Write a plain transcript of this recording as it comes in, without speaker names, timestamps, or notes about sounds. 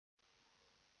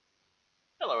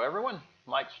Hello everyone,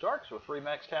 Mike Starks with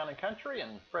Remax Town & Country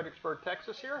in Fredericksburg,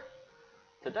 Texas here.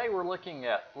 Today we're looking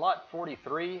at Lot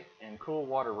 43 in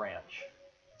Coolwater Ranch.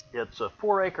 It's a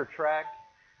 4-acre tract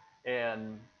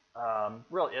and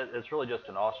it's really just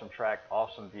an awesome tract,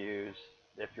 awesome views.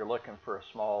 If you're looking for a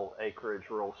small acreage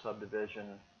rural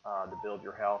subdivision to build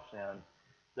your house in,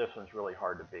 this one's really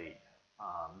hard to beat.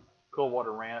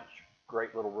 Coolwater Ranch,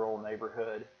 great little rural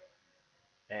neighborhood.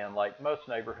 And like most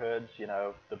neighborhoods, you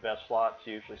know, the best lots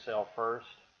usually sell first.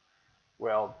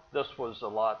 Well, this was a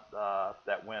lot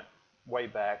that went way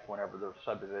back whenever the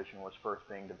subdivision was first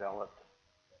being developed.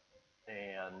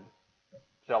 And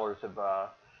sellers have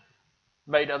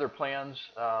made other plans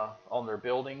on their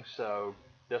buildings, so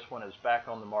this one is back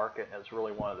on the market and it's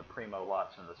really one of the primo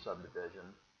lots in the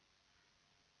subdivision.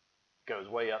 Goes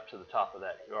way up to the top of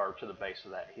that, or to the base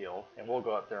of that hill, and we'll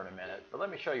go up there in a minute. But let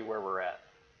me show you where we're at.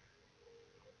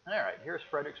 Alright, here's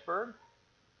Fredericksburg.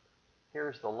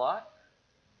 Here's the lot.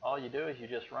 All you do is you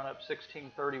just run up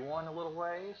 1631 a little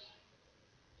ways.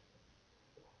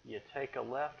 You take a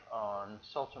left on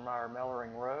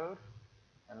Seltermeyer-Mellering Road,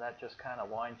 and that just kind of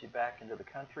winds you back into the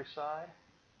countryside.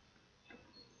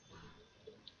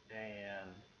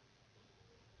 And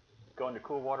go into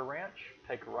Coolwater Ranch,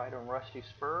 take a right on Rusty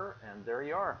Spur, and there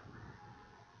you are.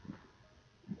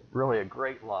 Really a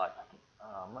great lot.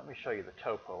 Let me show you the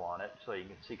topo on it so you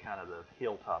can see kind of the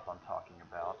hilltop I'm talking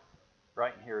about.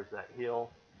 Right in here is that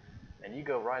hill, and you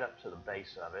go right up to the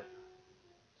base of it.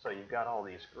 So you've got all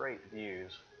these great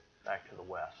views back to the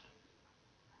west.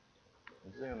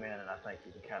 Zoom in and I think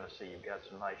you can kind of see you've got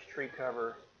some nice tree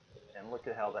cover, and look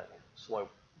at how that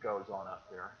slope goes on up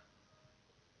there.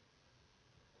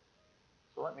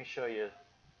 So let me show you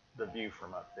the view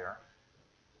from up there.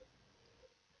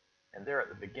 And there at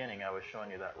the beginning I was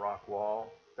showing you that rock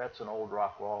wall. That's an old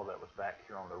rock wall that was back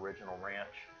here on the original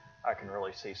ranch. I can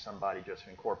really see somebody just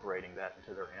incorporating that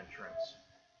into their entrance.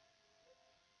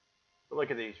 But look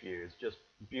at these views, just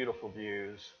beautiful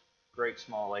views, great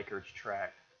small acreage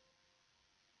tract.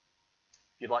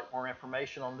 If you'd like more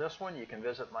information on this one, you can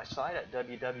visit my site at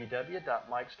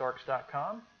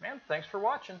www.mikestarks.com. And thanks for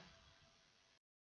watching.